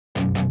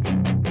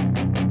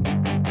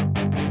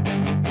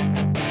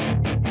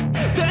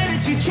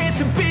chance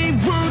to be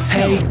ruthless.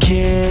 Hey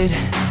kid,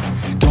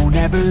 don't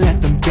ever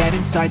let them get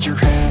inside your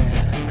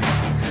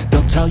head.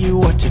 They'll tell you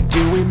what to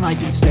do in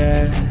life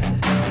instead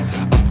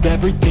of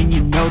everything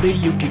you know that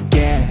you could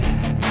get.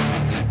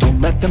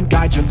 Don't let them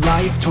guide your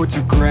life towards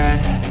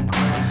regret.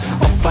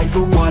 I'll fight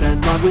for what I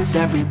love with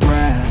every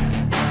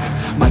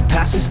breath. My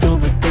past is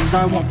filled with things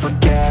I won't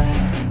forget.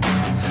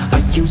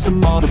 I use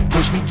them all to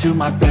push me to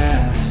my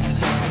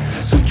best.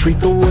 So treat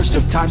the worst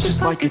of times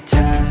just like a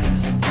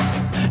test.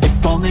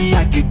 If only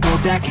I could go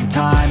back in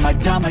time,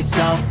 I'd tell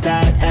myself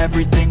that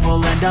everything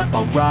will end up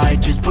alright.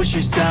 Just push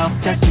yourself,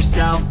 test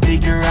yourself,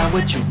 figure out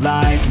what you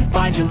like, and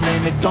find your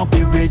limits, don't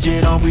be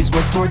rigid, always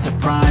work towards a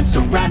prime.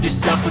 Surround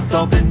yourself with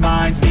open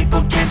minds,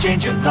 people can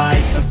change your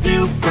life. A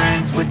few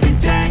friends with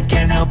intent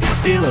can help you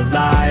feel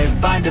alive.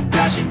 Find a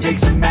passion, take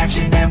some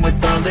action, and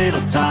with a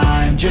little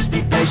time, just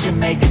be patient,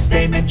 make a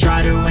statement,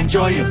 try to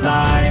enjoy your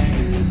life.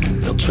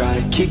 They'll try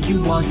to kick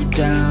you while you're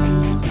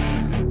down.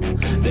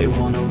 They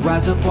wanna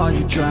rise up while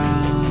you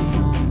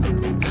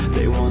drown.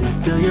 They wanna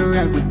fill your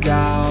head with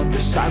doubt. They're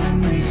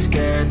silently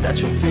scared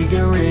that you'll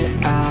figure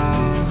it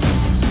out.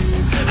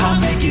 I'll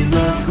make it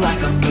look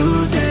like I'm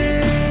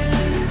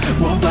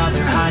losing, won't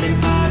bother hiding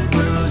my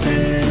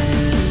bruises.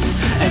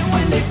 And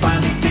when they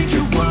finally think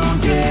you're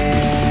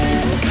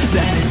wounded,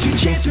 then it's your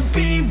chance to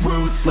be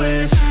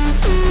ruthless.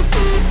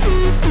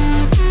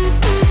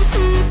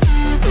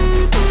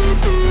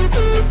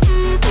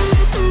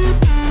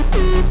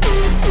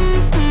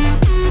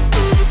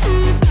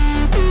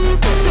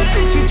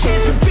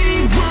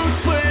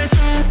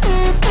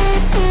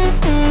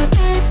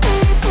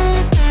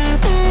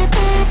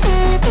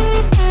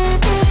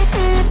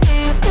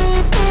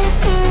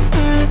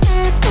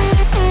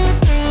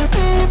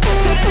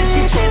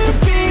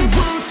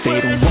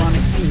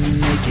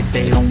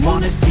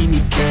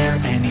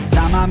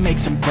 I make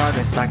some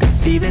progress, I can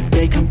see that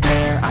they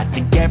compare. I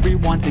think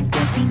everyone's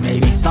against me,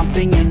 maybe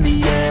something in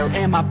the air.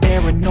 Am I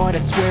paranoid? I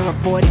swear a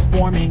void is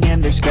forming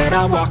and they're scared.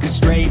 I walk a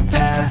straight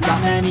path,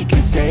 not many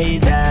can say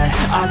that.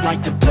 I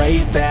like to play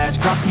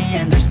fast, cross me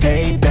and there's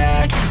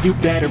payback. You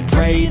better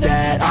pray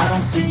that I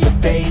don't see your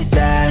face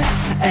at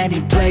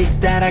any place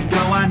that I go.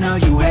 I know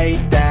you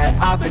hate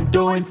that. I've been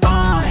doing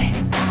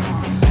fine,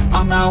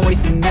 I'm not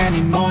wasting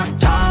any more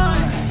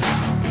time.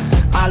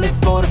 I live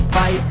for the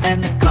fight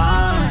and the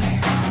climb,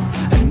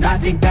 and I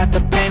think that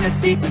the pain that's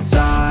deep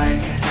inside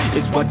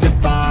is what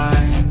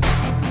defines.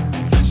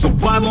 So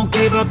I won't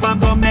give up, I'm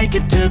gonna make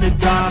it to the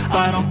top.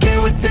 I don't care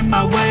what's in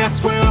my way, I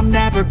swear I'm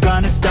never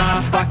gonna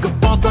stop. I could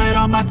fall flat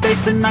on my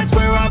face and I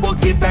swear I will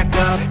get back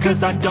up,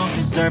 cause I don't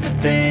deserve a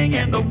thing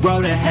and the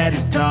road ahead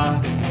is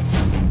tough.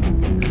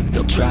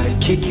 They'll try to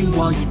kick you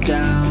while you're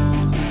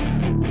down.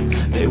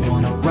 They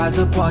wanna rise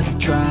up while you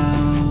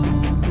drown.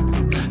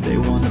 They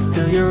wanna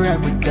fill your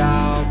head with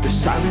doubt. They're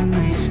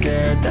silently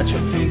scared that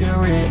you'll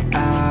figure it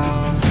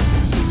out.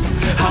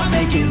 I'll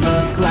make it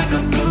look like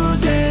I'm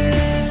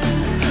losing,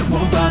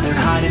 won't bother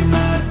hiding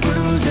my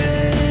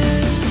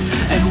bruises.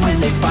 And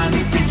when they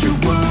finally think you're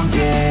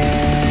wounded,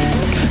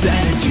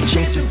 then it's your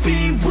chance to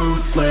be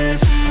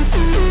ruthless.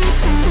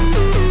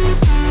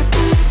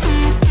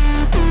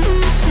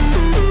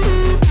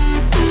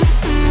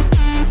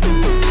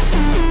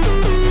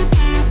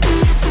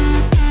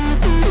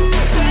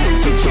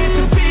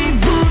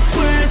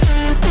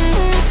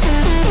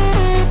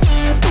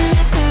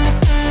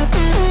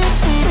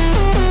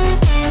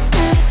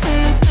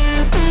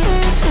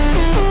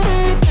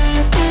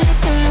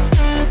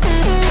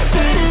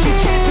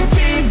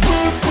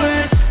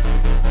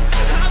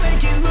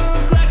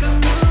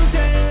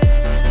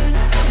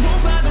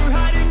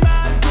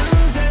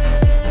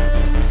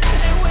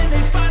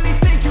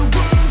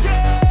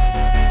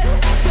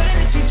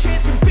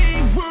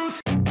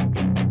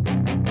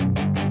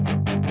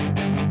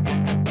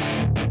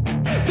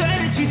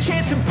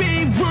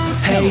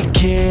 Hey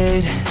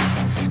kid,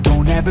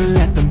 don't ever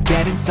let them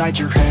get inside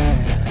your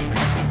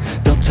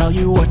head. They'll tell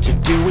you what to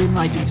do in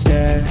life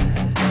instead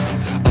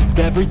of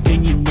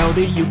everything you know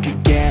that you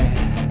could get.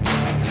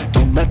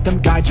 Don't let them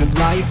guide your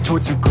life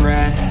towards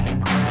regret.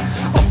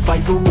 I'll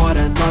fight for what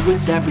I love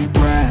with every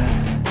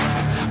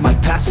breath. My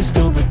past is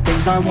filled with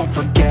things I won't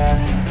forget.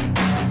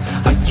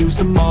 I use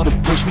them all to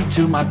push me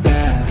to my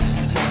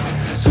best.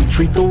 So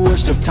treat the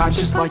worst of times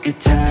just like a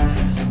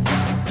test.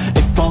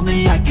 If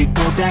only I could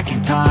go back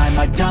in time,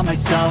 I'd tell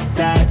myself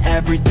that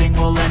everything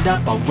will end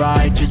up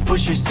alright. Just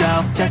push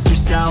yourself, test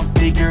yourself,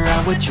 figure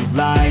out what you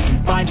like,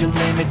 and find your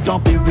limits,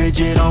 don't be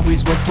rigid,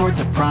 always work towards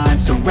a prime.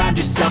 Surround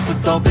yourself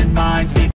with open minds.